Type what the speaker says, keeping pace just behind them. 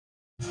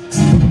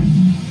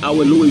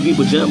wear Louis V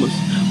pajamas.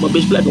 My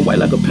bitch black and white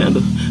like a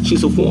panda. She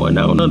so foreign,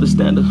 I don't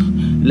understand her.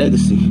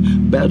 Legacy,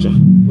 Badger,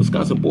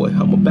 Wisconsin boy,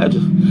 I'm a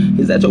Badger.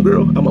 Is that your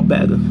girl? I'm a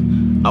bagger.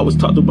 I was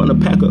taught to run a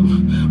pack up.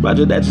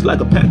 Roger that just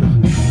like a packer.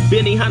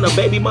 Benny Hanna,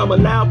 baby mama,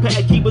 loud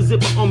pack. Keep a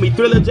zipper on me.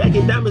 Thriller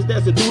jacket, diamonds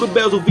dancing through the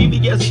bells with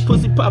VVS.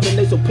 Pussy popping,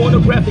 they some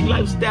pornographic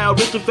lifestyle.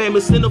 Rich and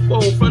famous,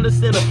 centerfold, front and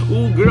center.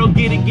 Ooh, girl,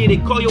 get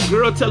it. Call your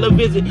girl, tell her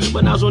visit.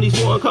 But now it's on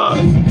these foreign cars.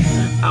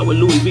 I wear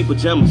Louis V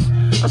pajamas.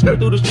 I skirt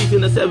through the streets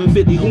in a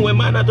 750. Who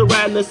am I not to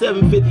ride in a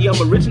 750? I'm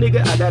a rich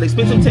nigga, I got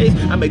expensive taste.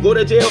 I may go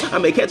to jail, I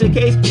may catch a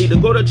case. Need to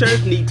go to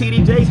church, need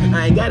TDJs.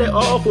 I ain't got it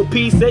all for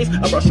peace sakes.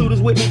 I brought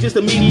shooters with me just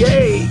to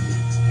mediate.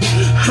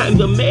 I'm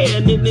the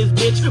man in this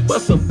bitch,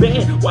 bust a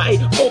band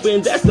wide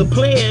open, that's the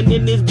plan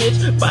in this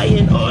bitch.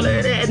 Buying all of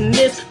that in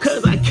this,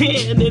 cause I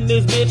can in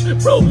this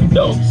bitch. Bro,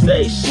 don't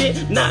say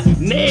shit, not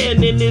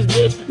nan in this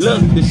bitch. Look,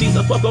 the sheets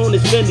I fuck on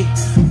is Fendi.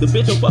 The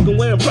bitch I'm fucking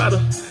wearing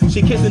Prada.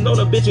 She kissing on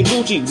a bitch in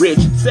Gucci. Rich,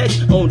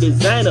 sex on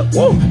designer.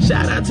 Whoa,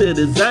 shout out to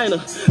designer.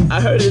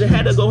 I heard it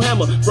had to go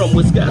hammer from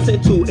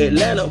Wisconsin to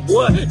Atlanta.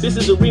 Boy, this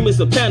is a remix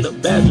of Panda.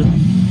 Badger,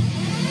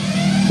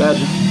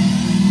 Badger,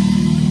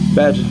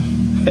 Badger.